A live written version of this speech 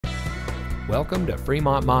Welcome to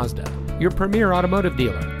Fremont Mazda, your premier automotive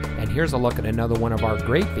dealer. And here's a look at another one of our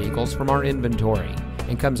great vehicles from our inventory.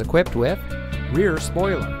 And comes equipped with rear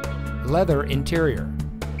spoiler, leather interior,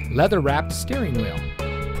 leather-wrapped steering wheel,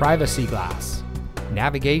 privacy glass,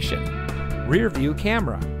 navigation, rear view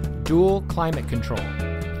camera, dual climate control,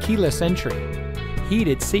 keyless entry,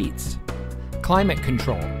 heated seats, climate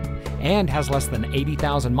control, and has less than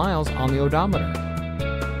 80,000 miles on the odometer.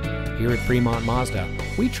 Here at Fremont Mazda,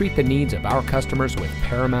 we treat the needs of our customers with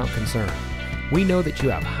paramount concern. We know that you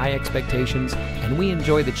have high expectations, and we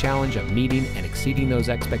enjoy the challenge of meeting and exceeding those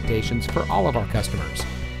expectations for all of our customers.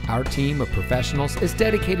 Our team of professionals is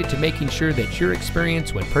dedicated to making sure that your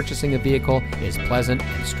experience when purchasing a vehicle is pleasant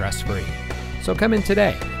and stress-free. So come in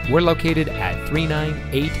today. We're located at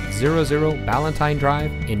 39800 Balentine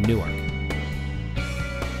Drive in Newark.